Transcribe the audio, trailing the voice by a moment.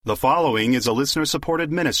The following is a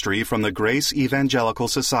listener-supported ministry from the Grace Evangelical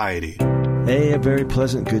Society. Hey, a very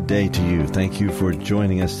pleasant good day to you. Thank you for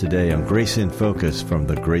joining us today on Grace in Focus from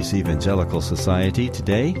the Grace Evangelical Society.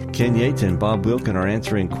 Today, Ken Yates and Bob Wilkin are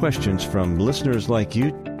answering questions from listeners like you.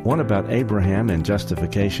 One about Abraham and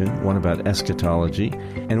justification, one about eschatology,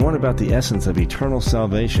 and one about the essence of eternal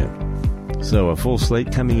salvation. So a full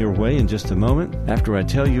slate coming your way in just a moment after I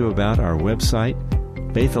tell you about our website,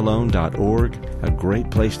 faithalone.org, a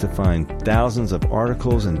great place to find thousands of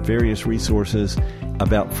articles and various resources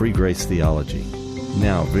about free grace theology.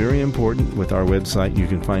 Now, very important, with our website, you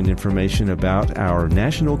can find information about our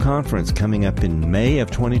national conference coming up in May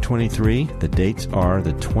of 2023. The dates are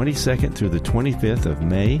the 22nd through the 25th of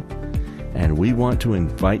May, and we want to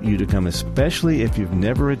invite you to come, especially if you've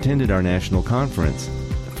never attended our national conference.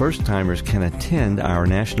 First-timers can attend our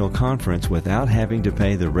national conference without having to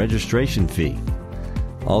pay the registration fee.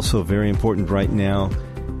 Also very important right now,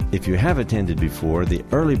 if you have attended before, the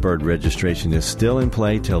early bird registration is still in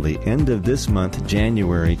play till the end of this month,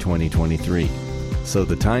 January 2023. So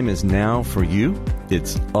the time is now for you.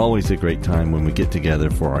 It's always a great time when we get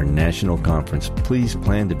together for our national conference. Please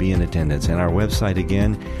plan to be in attendance. And our website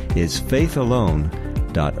again is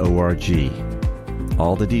faithalone.org.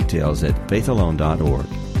 All the details at faithalone.org.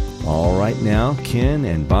 All right now, Ken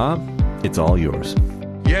and Bob, it's all yours.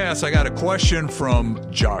 Yes, I got a question from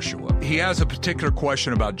Joshua. He has a particular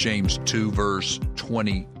question about James 2, verse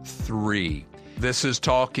 23. This is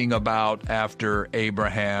talking about after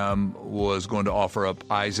Abraham was going to offer up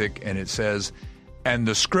Isaac, and it says, "And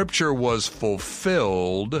the scripture was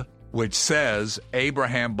fulfilled, which says,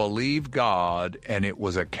 Abraham believed God, and it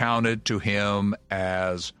was accounted to him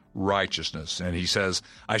as righteousness." And he says,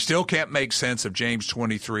 I still can't make sense of James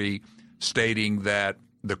 23 stating that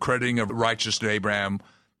the crediting of righteousness to Abraham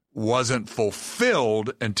wasn't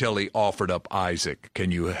fulfilled until he offered up Isaac.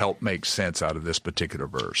 Can you help make sense out of this particular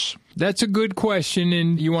verse? That's a good question,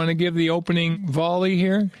 and you want to give the opening volley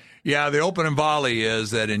here? Yeah, the opening volley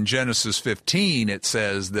is that in Genesis 15, it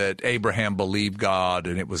says that Abraham believed God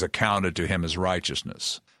and it was accounted to him as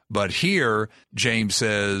righteousness. But here, James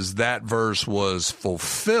says that verse was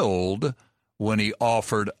fulfilled when he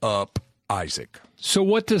offered up Isaac. So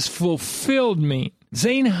what does fulfilled mean?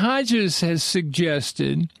 Zane Hodges has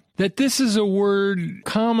suggested that this is a word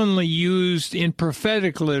commonly used in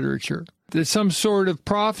prophetic literature, that some sort of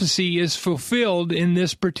prophecy is fulfilled in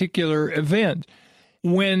this particular event.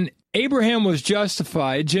 When Abraham was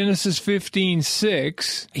justified, Genesis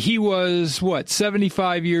 15:6, he was,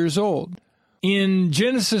 75 years old. In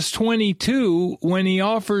Genesis 22, when he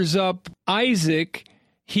offers up Isaac,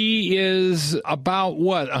 he is about,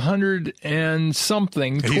 100 and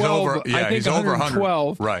something? 12, he's over, yeah, I think he's over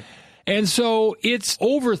 112. 100. Right. And so it's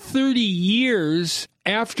over 30 years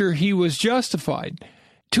after he was justified.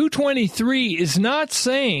 223 is not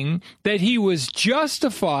saying that he was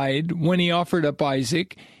justified when he offered up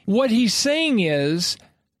Isaac. What he's saying is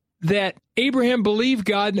that Abraham believed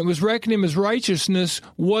God and it was reckoned him as righteousness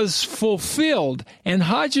was fulfilled. And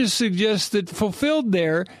Hodges suggests that fulfilled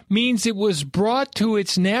there means it was brought to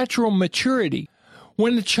its natural maturity.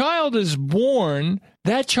 When a child is born,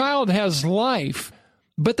 that child has life,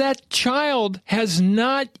 but that child has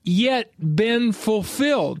not yet been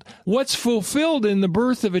fulfilled. What's fulfilled in the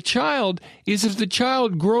birth of a child is if the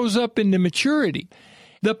child grows up into maturity.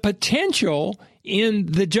 The potential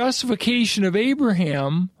in the justification of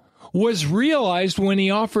Abraham was realized when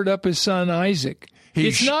he offered up his son Isaac.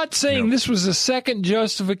 It's not saying this was a second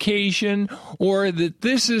justification or that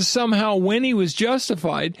this is somehow when he was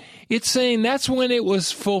justified. It's saying that's when it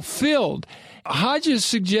was fulfilled. Hodges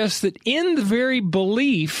suggests that in the very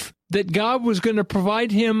belief that God was going to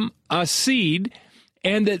provide him a seed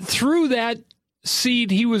and that through that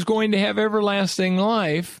seed he was going to have everlasting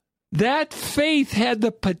life, that faith had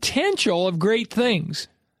the potential of great things.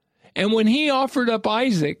 And when he offered up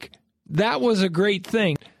Isaac, that was a great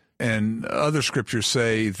thing. And other scriptures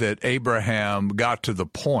say that Abraham got to the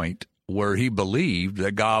point where he believed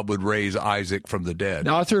that God would raise Isaac from the dead.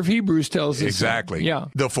 The author of Hebrews tells us exactly. That. Yeah.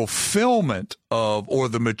 The fulfillment of, or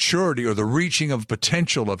the maturity, or the reaching of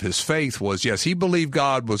potential of his faith was, yes, he believed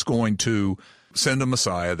God was going to send a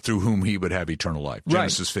Messiah through whom he would have eternal life.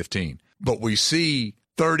 Genesis 15. But we see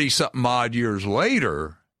 30-something odd years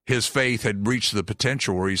later, his faith had reached the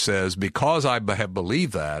potential where he says, because I have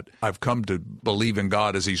believed that, I've come to believe in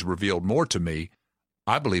God as he's revealed more to me.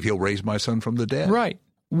 I believe he'll raise my son from the dead. Right.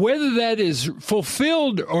 Whether that is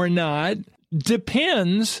fulfilled or not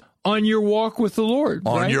depends on your walk with the Lord.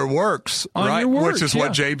 On your works, right? Which is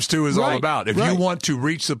what James 2 is all about. If you want to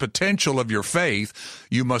reach the potential of your faith,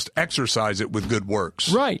 you must exercise it with good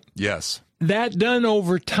works. Right. Yes. that done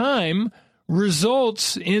over time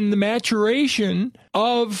results in the maturation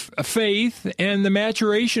of faith and the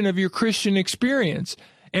maturation of your Christian experience.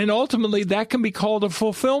 And ultimately, that can be called a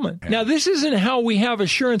fulfillment. Now, this isn't how we have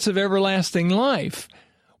assurance of everlasting life.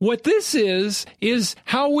 What this is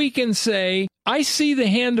how we can say, I see the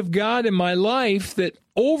hand of God in my life, that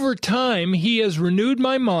over time He has renewed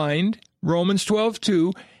my mind, Romans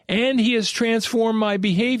 12:2, and He has transformed my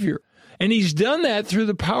behavior. And He's done that through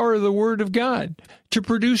the power of the Word of God to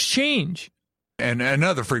produce change. And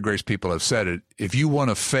other free grace people have said it, if you want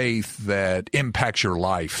a faith that impacts your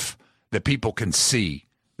life, that people can see,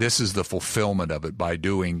 this is the fulfillment of it by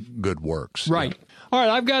doing good works. Right. All right,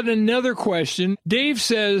 I've got another question. Dave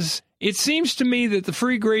says, it seems to me that the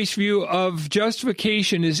free grace view of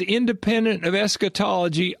justification is independent of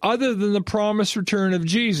eschatology other than the promised return of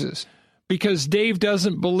Jesus, because Dave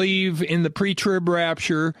doesn't believe in the pre-trib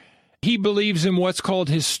rapture. He believes in what's called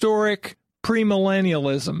historic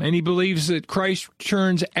premillennialism, and he believes that Christ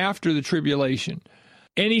returns after the tribulation.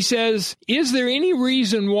 And he says, is there any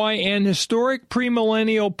reason why an historic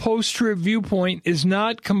premillennial post-trib viewpoint is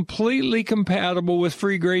not completely compatible with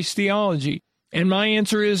free grace theology? And my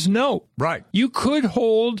answer is no. Right. You could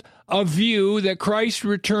hold a view that Christ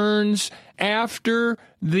returns after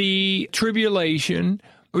the tribulation,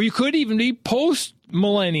 or you could even be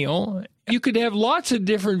post-millennial. You could have lots of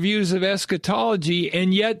different views of eschatology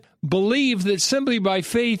and yet believe that simply by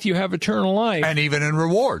faith you have eternal life. And even in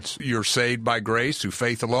rewards. You're saved by grace through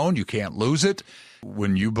faith alone. You can't lose it.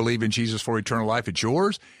 When you believe in Jesus for eternal life, it's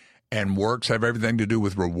yours. And works have everything to do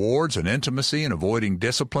with rewards and intimacy and avoiding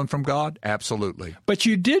discipline from God? Absolutely. But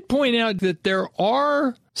you did point out that there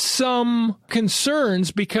are some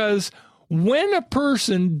concerns, because when a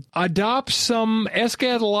person adopts some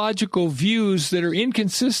eschatological views that are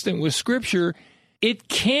inconsistent with Scripture, it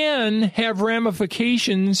can have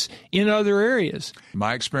ramifications in other areas.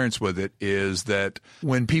 My experience with it is that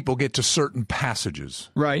when people get to certain passages,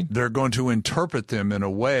 right, they're going to interpret them in a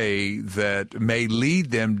way that may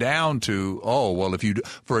lead them down to, oh, well, if you,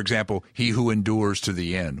 for example, he who endures to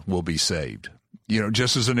the end will be saved. You know,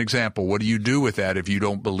 just as an example, what do you do with that if you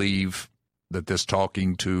don't believe that this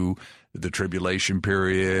talking to the tribulation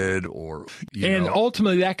period or, and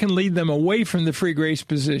ultimately that can lead them away from the free grace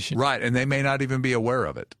position. Right, and they may not even be aware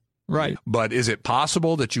of it. Right. But is it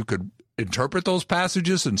possible that you could interpret those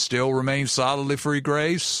passages and still remain solidly free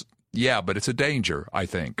grace? Yeah, but it's a danger, I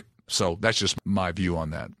think. So that's just my view on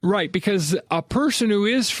that. Right, because a person who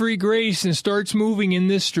is free grace and starts moving in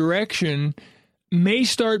this direction may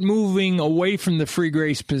start moving away from the free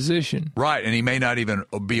grace position. Right, and he may not even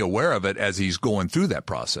be aware of it as he's going through that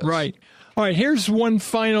process. Right. All right, here's one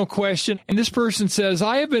final question. And this person says,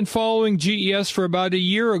 I have been following GES for about a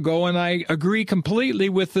year ago, and I agree completely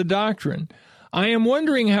with the doctrine. I am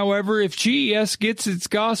wondering, however, if GES gets its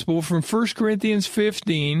gospel from 1 Corinthians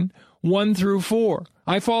 15, 1 through 4.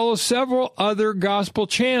 I follow several other gospel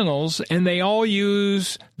channels, and they all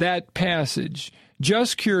use that passage.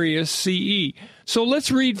 Just curious, CE. So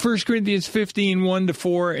let's read 1 Corinthians 15, 1 to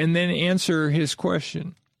 4, and then answer his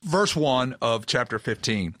question. Verse 1 of chapter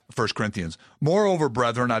 15, 1 Corinthians. Moreover,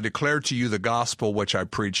 brethren, I declare to you the gospel which I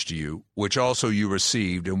preached to you, which also you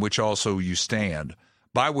received, and which also you stand,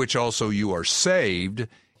 by which also you are saved,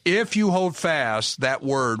 if you hold fast that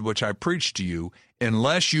word which I preached to you,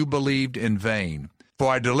 unless you believed in vain. For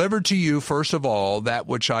I delivered to you, first of all, that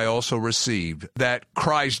which I also received, that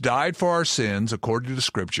Christ died for our sins, according to the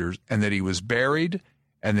Scriptures, and that he was buried,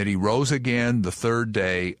 and that he rose again the third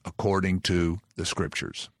day, according to the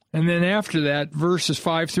Scriptures. And then after that, verses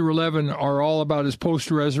 5 through 11 are all about his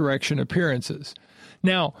post-resurrection appearances.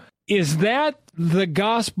 Now, is that the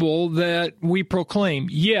gospel that we proclaim?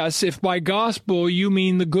 Yes, if by gospel you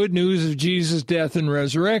mean the good news of Jesus' death and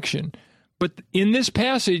resurrection. But in this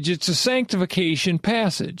passage, it's a sanctification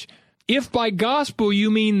passage. If by gospel you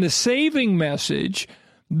mean the saving message,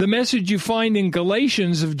 the message you find in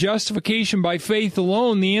Galatians of justification by faith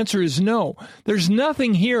alone, the answer is no. There's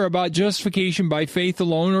nothing here about justification by faith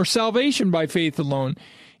alone or salvation by faith alone.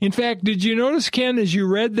 In fact, did you notice, Ken, as you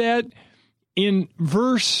read that in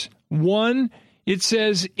verse 1, it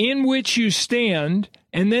says, in which you stand,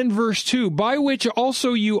 and then verse 2, by which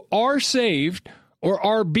also you are saved, or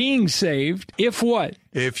are being saved, if what?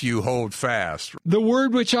 If you hold fast. The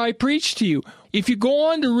word which I preached to you. If you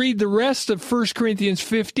go on to read the rest of 1 Corinthians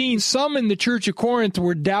 15, some in the church of Corinth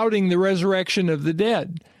were doubting the resurrection of the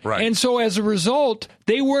dead. Right. And so as a result,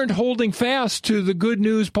 they weren't holding fast to the good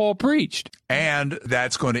news Paul preached. And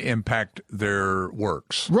that's going to impact their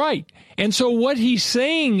works. Right. And so what he's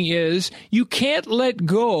saying is, you can't let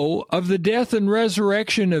go of the death and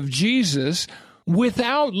resurrection of Jesus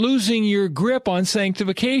without losing your grip on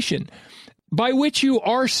sanctification. By which you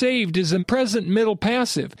are saved is a present middle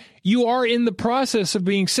passive. You are in the process of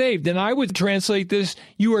being saved. And I would translate this,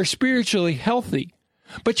 you are spiritually healthy.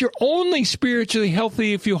 But you're only spiritually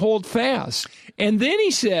healthy if you hold fast. And then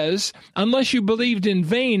he says, unless you believed in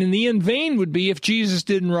vain, and the in vain would be if Jesus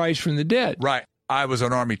didn't rise from the dead. Right. I was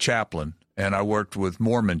an Army chaplain, and I worked with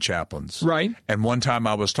Mormon chaplains. Right. And one time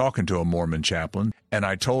I was talking to a Mormon chaplain, and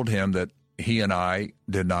I told him that he and I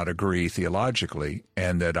did not agree theologically,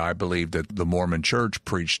 and that I believed that the Mormon church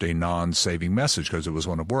preached a non-saving message because it was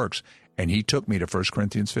one of works. And he took me to 1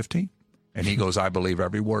 Corinthians 15. And he goes, I believe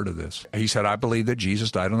every word of this. He said, I believe that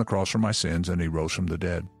Jesus died on the cross for my sins and he rose from the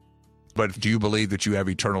dead. But do you believe that you have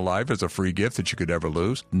eternal life as a free gift that you could ever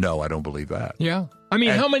lose? No, I don't believe that. Yeah. I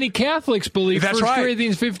mean, how many Catholics believe 1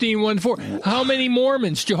 Corinthians 15:1-4? How many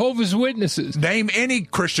Mormons, Jehovah's Witnesses? Name any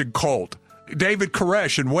Christian cult. David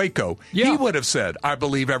Koresh in Waco, he would have said, I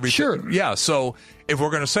believe everything. Sure. Yeah, so if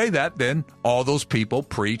we're going to say that, then all those people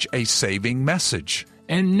preach a saving message.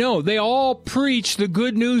 And no, they all preach the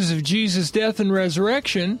good news of Jesus' death and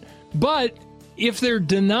resurrection, but if they're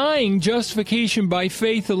denying justification by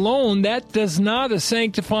faith alone, that does not a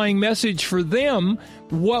sanctifying message for them.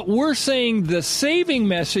 What we're saying the saving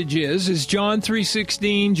message is John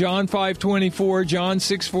 3:16, John 5:24, John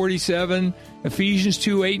 6:47, Ephesians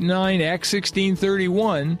 2:8-9, Acts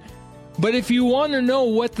 16:31. But if you want to know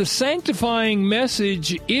what the sanctifying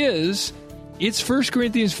message is, it's 1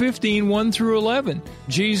 Corinthians 15:1-11.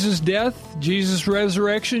 Jesus' death, Jesus'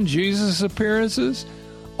 resurrection, Jesus' appearances,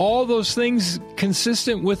 all those things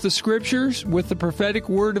consistent with the Scriptures, with the prophetic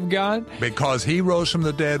Word of God. Because he rose from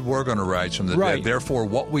the dead, we're going to rise from the dead. Therefore,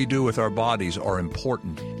 what we do with our bodies are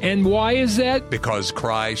important. And why is that? Because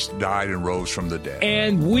Christ died and rose from the dead.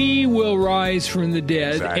 And we will rise from the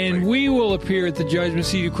dead, Exactly. and we will appear at the judgment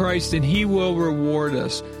seat of Christ, and he will reward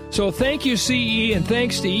us. So thank you, CE, and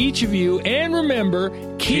thanks to each of you. And remember,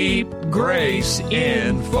 keep grace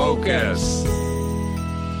in focus.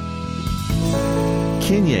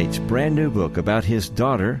 Ken Yates' brand new book about his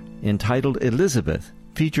daughter, entitled Elizabeth,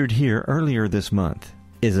 featured here earlier this month,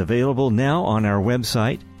 is available now on our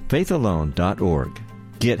website, faithalone.org.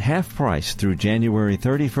 Get half price through January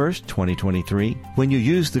 31st, 2023, when you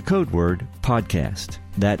use the code word podcast.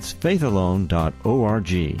 That's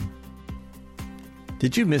faithalone.org.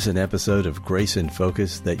 Did you miss an episode of Grace in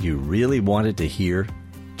Focus that you really wanted to hear?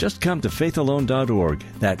 Just come to faithalone.org.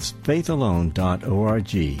 That's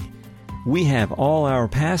faithalone.org. We have all our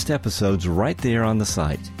past episodes right there on the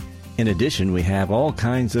site. In addition, we have all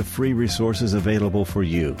kinds of free resources available for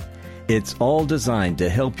you. It's all designed to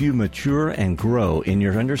help you mature and grow in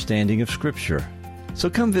your understanding of Scripture.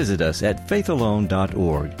 So come visit us at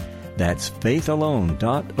faithalone.org. That's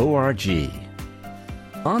faithalone.org.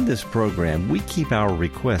 On this program, we keep our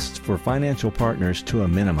requests for financial partners to a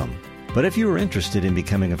minimum. But if you are interested in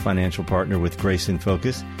becoming a financial partner with Grace in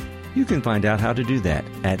Focus, you can find out how to do that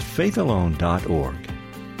at faithalone.org.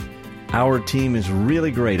 Our team is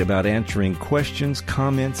really great about answering questions,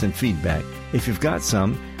 comments, and feedback. If you've got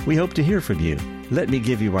some, we hope to hear from you. Let me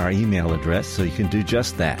give you our email address so you can do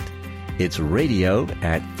just that. It's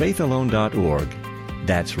radio@faithalone.org.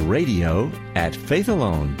 That's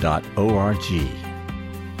radio@faithalone.org.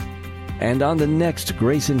 And on the next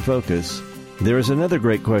Grace in Focus, there is another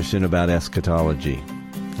great question about eschatology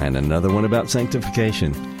and another one about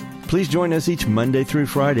sanctification. Please join us each Monday through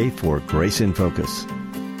Friday for Grace in Focus.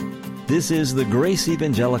 This is the Grace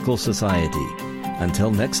Evangelical Society. Until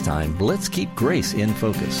next time, let's keep grace in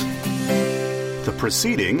focus. The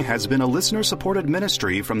proceeding has been a listener-supported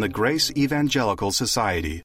ministry from the Grace Evangelical Society.